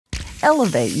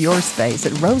Elevate your space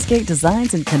at Rosegate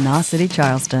Designs in Kanawha City,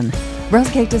 Charleston.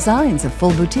 Rosegate Designs, a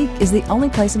full boutique, is the only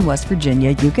place in West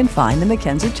Virginia you can find the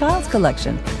Mackenzie Childs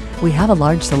collection. We have a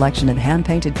large selection of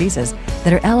hand-painted pieces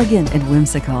that are elegant and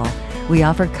whimsical. We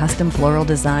offer custom floral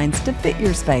designs to fit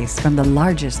your space from the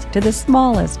largest to the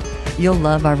smallest. You'll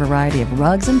love our variety of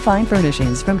rugs and fine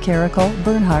furnishings from Caracol,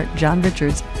 Bernhardt, John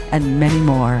Richards, and many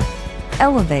more.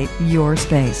 Elevate your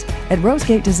space at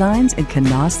Rosegate Designs in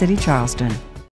Kanawha City, Charleston.